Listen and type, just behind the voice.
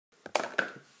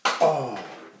Oh,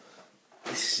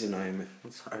 this is annoying me. I'm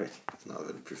sorry, it's not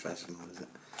very professional, is it?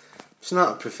 It's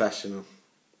not a professional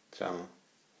channel.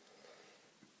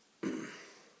 You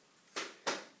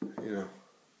know,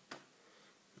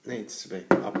 it needs to be.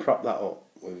 I'll prop that up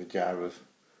with a jar of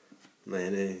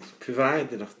mayonnaise,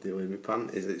 provided after you leave my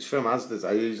panties. It's from Asda's.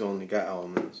 I usually only get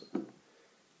almonds.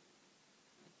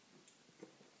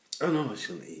 I know I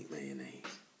shouldn't eat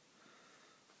mayonnaise.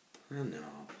 I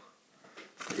know.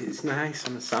 It's nice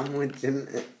on a sandwich, isn't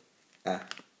it?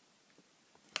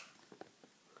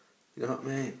 You know what I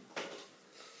mean?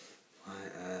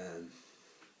 Like,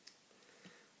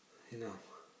 you know.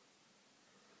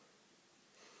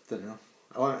 Don't know.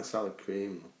 I like salad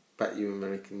cream. Bet you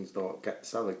Americans don't get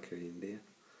salad cream, do you?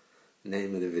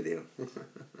 Name of the video.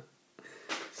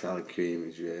 Salad cream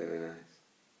is really nice.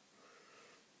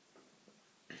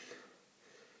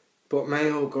 But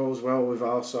mayo goes well with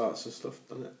all sorts of stuff,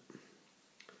 doesn't it?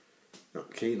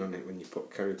 Not keen on it when you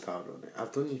put curry powder on it.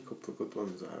 I've done you a couple of good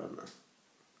ones there, haven't I?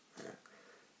 Yeah.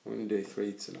 I'm going to do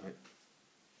 3 tonight.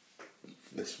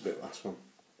 This will be the last one.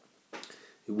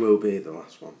 It will be the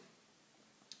last one.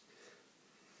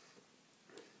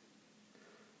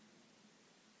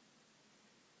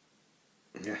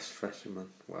 Yes, Fisherman.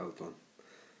 Well done.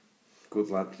 Good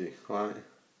lad, you. Like.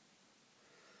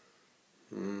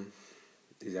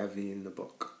 He's heavy in the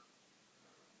book.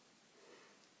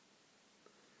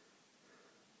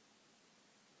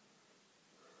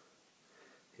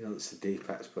 He wants a deep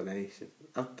explanation.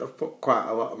 I've put quite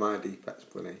a lot of my deep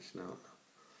explanation out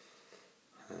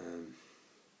now.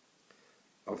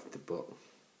 Of the book.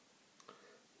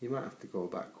 You might have to go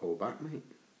back, mate.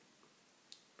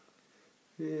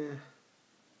 Yeah.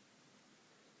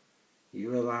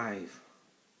 You're alive.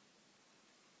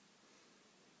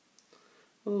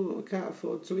 Oh, I can't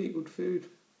afford to eat good food.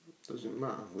 Doesn't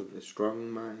matter with a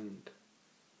strong mind.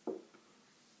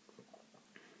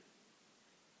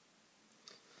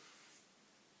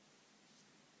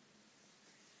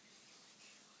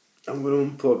 I'm going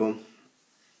to unplug them.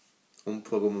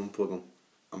 Unplug them.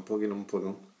 I'm plugging, unplug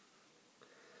them.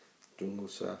 Jungle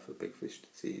Surfer, Big Fish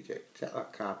Strategic. Check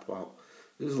that carp out.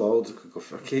 There's loads I could go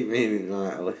for. I keep meaning to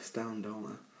write a list down, don't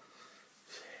I?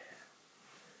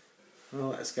 Well,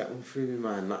 let's get one through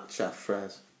my mind. That Chef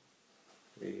Frez.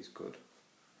 He's good.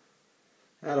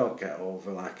 I don't get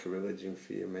over like a religion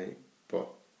for you, mate. But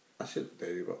I should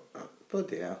do, but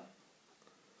bloody hell.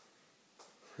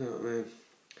 You know what I mean?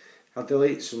 I'll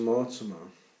delete some more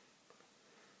tomorrow.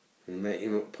 And make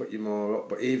you put you more up.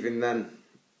 But even then,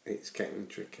 it's getting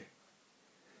tricky.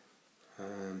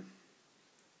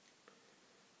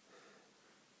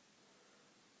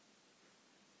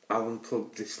 I'll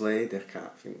unplug this lady. I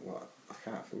can't think what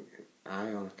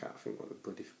the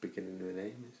bloody beginning of her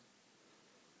name is.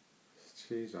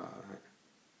 She's alright.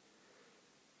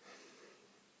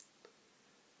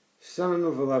 She's on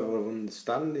another level of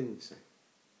understanding, you see.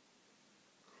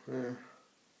 Yeah.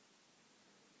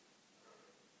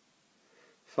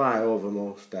 Fly over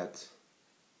most deads.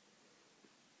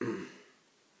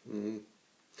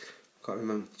 Can't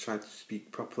remember to try to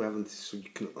speak properly, haven't I? So you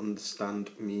can understand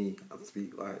me. I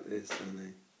speak like this,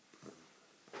 and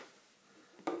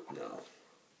no,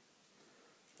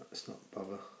 let's not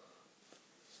bother.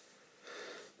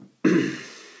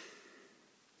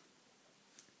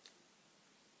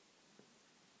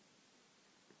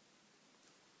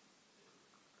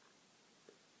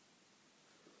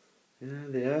 Yeah,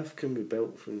 the earth can be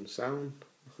built from sound.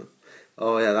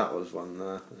 Oh yeah, that was one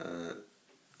there.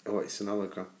 Oh, it's an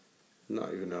hologram.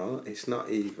 It's not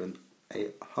even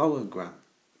a hologram.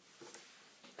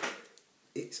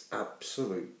 It's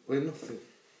absolutely nothing.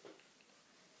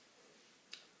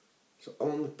 It's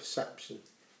only perception.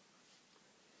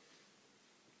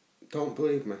 Don't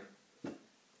believe me?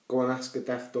 Go and ask a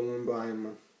deaf, dumb and blind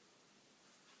man.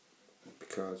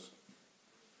 Because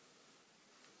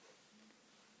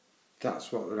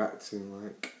that's what they're acting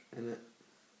like, innit?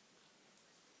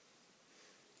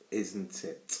 Isn't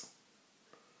it?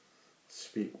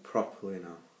 Speak properly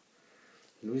now.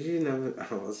 Was you never?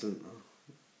 I wasn't.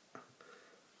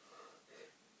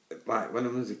 Like when I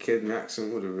was a kid, my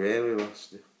accent would have really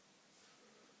lost you.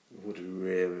 Would have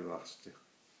really lost you.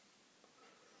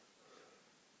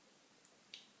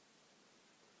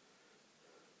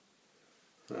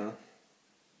 Well,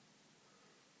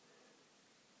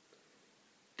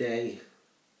 day.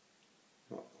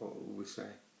 What would we say?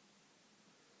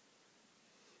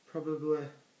 Probably.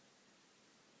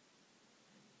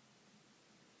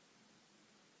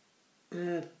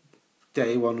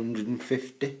 Day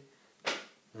 150,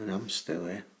 and I'm still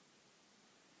here.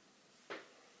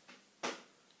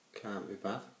 Can't be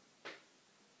bad.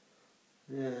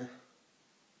 Yeah.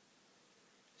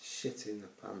 shit in the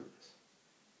pants.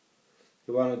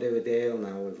 They want to do a deal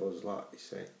now with us lot, you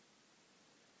see.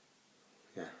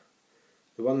 Yeah.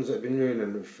 The ones that have been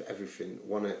ruining everything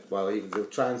want it, well, either they'll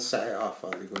try and set it off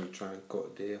or they're going to try and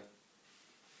cut a deal.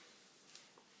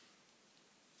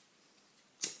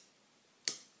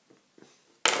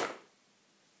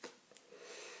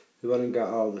 They want to get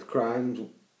all the crimes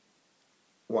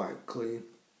wiped clean,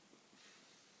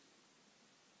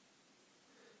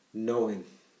 knowing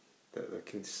that they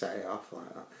can set it off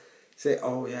like that. Say,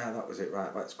 oh yeah, that was it,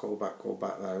 right, let's go back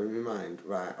there in my mind.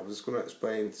 Right, I was just going to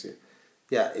explain to you.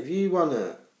 Yeah, if you want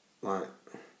to, like,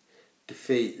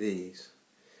 defeat these,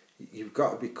 you've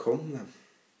got to become them.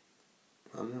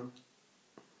 I know.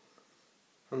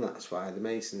 And that's why the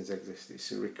Masons exist.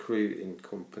 It's a recruiting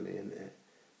company, isn't it?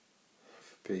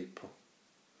 For people.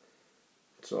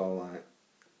 So, like,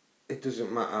 it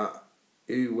doesn't matter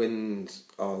who wins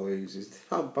or loses.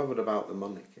 They're not bothered about the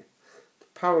monarchy.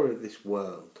 The power of this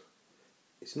world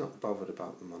is not bothered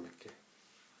about the monarchy.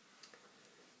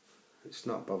 It's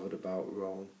not bothered about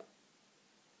Rome.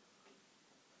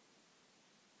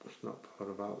 It's not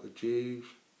bothered about the Jews.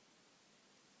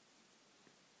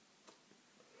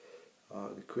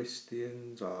 Or the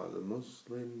Christians, or the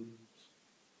Muslims.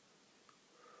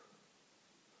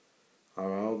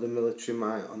 Or all the military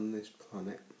might on this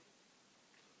planet.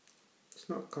 It's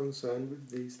not concerned with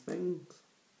these things.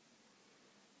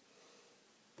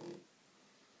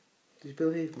 Do you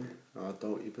believe me? Or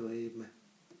don't you believe me?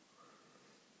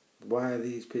 Why are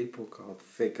these people called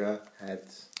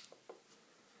figureheads?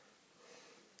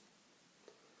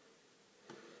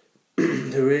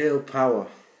 The real power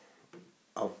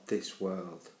of this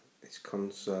world is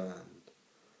concerned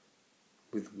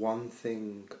with one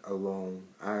thing alone.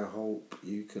 I hope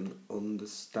you can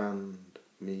understand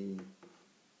me.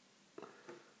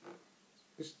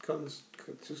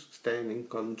 Just staying in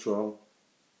control.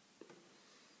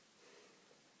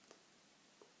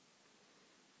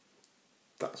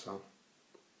 That's all.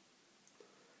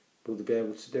 Will they be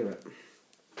able to do it?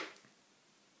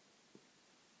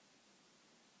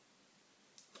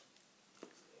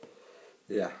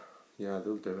 Yeah,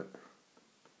 they'll do it.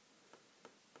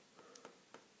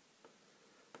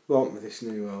 Won't be this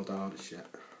New World Order shit.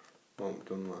 Won't be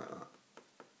done like that.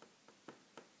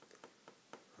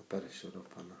 I better shut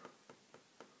up on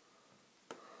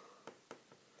that.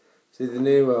 See, the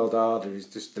New World Order is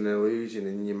just an illusion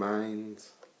in your mind.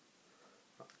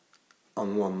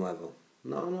 On one level.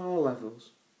 Not on all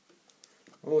levels.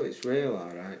 Oh, it's real,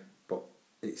 alright, but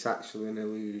it's actually an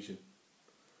illusion.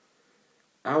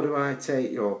 How do I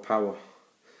take your power?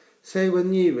 Say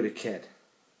when you were a kid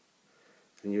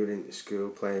and you were in the school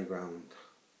playground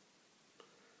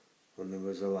and there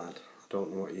was a lad. I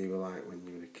don't know what you were like when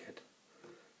you were a kid,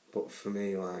 but for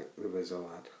me, like, there was a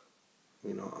lad.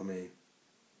 You know what I mean?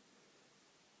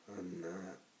 And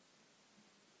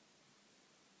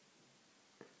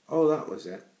oh, that was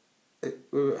it.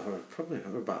 We were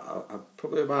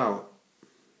probably about.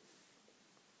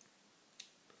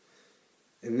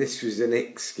 And this was an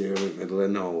X school in the middle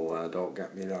of nowhere, don't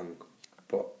get me wrong.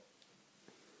 But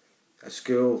a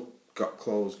school got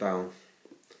closed down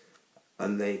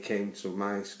and they came to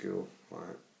my school,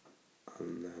 like,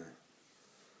 and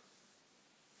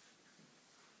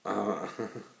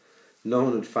no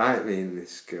one would fight me in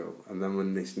this school. And then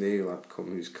when this new lad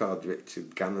come, he was called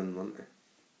Richard Gannon, wasn't he?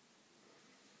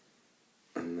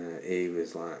 And he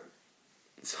was like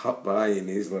top boy in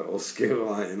his little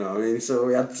school, like, you know what I mean? So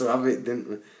we had to have it, didn't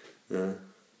we? Yeah.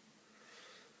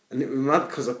 And it was mad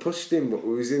because I pushed him, but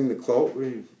we was in the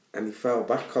cloakroom and he fell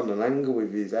back on an angle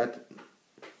with his head.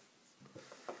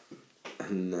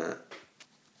 And I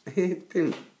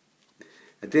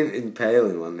didn't impale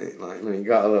him on it, like, when he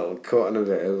got a little cut and a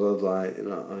bit of blood, like, you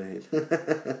know what I mean?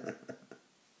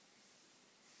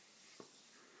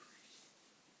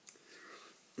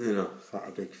 You know, it's not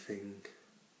a big thing.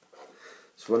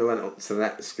 So when I went up to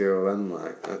that school then,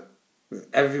 like,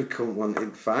 every cunt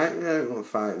wanted to fight me. I didn't want to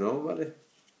fight nobody.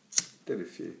 Did a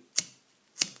few.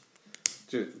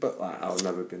 But, like, I've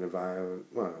never been a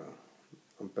violent. Well,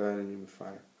 I'm burning you with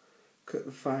fire. Look at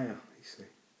the fire, you see.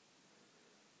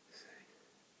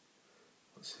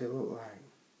 What's it look like?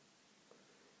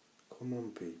 Come on,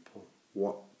 people.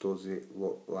 What does it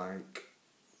look like?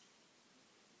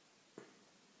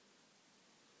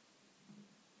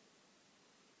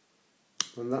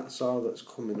 And that's all that's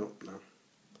coming up now.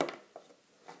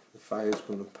 The fire's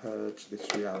going to purge this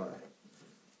reality.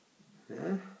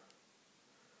 Yeah?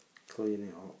 Clean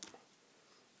it up.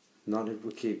 Not if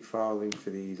we keep falling for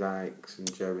these Ikes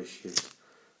and Jerishes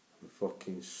and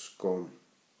fucking scum.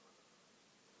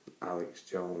 Alex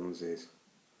Joneses.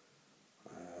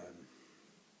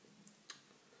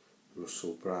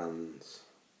 Russell Brands,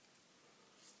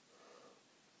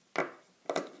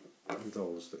 and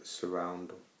those that surround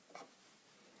them.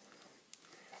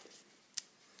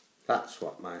 That's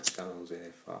what my channel's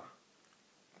here for.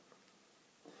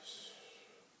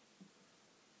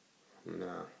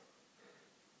 No.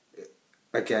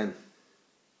 Again,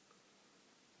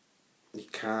 you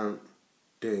can't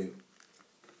do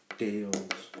deals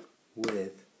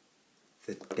with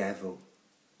the devil.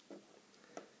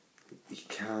 You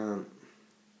can't.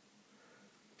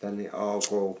 Then it all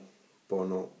go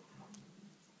bun up.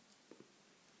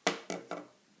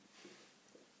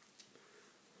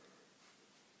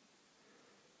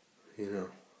 You know.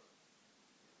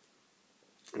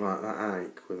 Like that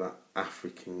hike with that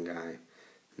African guy,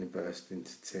 and he burst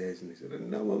into tears and he said,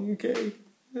 "No, I'm gay.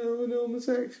 No, I'm an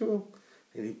homosexual."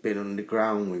 And he'd been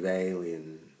underground with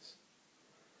aliens.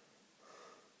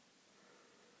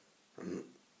 And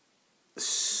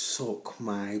suck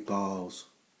my balls.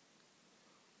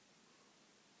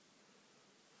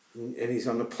 And he's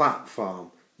on a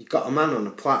platform. You've got a man on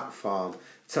a platform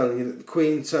telling you that the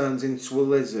Queen turns into a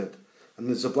lizard and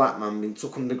there's a black man being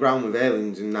took underground with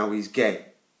aliens and now he's gay.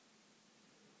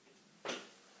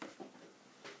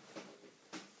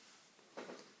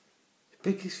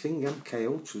 The biggest thing MK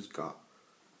Ultra's got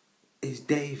is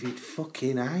David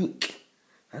fucking Icke.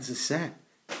 As I said,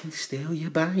 he'll steal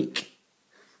your bike.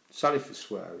 Sorry for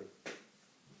swearing.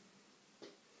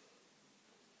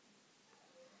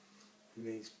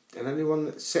 And anyone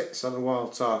that sits on a wall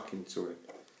talking to him,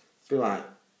 be like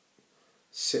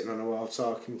sitting on a wall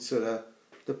talking to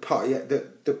the potty head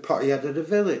of the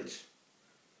village.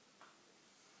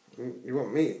 You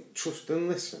want me to trust and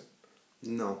listen?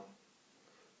 No.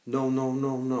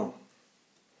 No.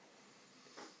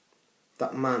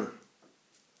 That man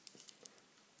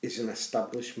is an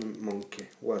establishment monkey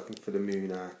working for the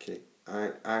monarchy.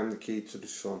 I'm the key to the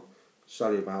sun.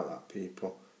 Sorry about that,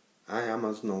 people. I am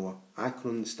as Noah. I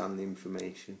can understand the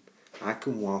information. I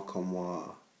can walk on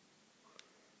water.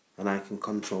 And I can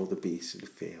control the beasts of the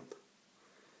field.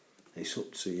 It's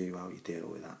up to you how you deal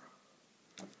with that.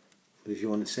 But if you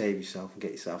want to save yourself and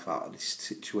get yourself out of this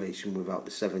situation without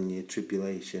the 7-year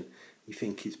tribulation, you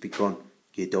think it's begun,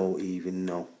 you don't even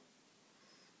know.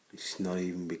 It's not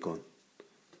even begun.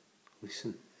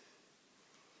 Listen.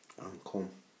 And come.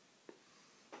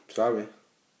 Sorry.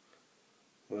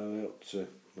 Where are we up to?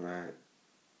 Right.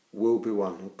 Will be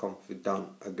one and confidant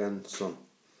again, son.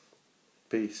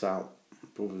 Peace out,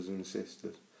 brothers and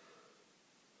sisters.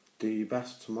 Do your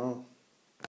best tomorrow.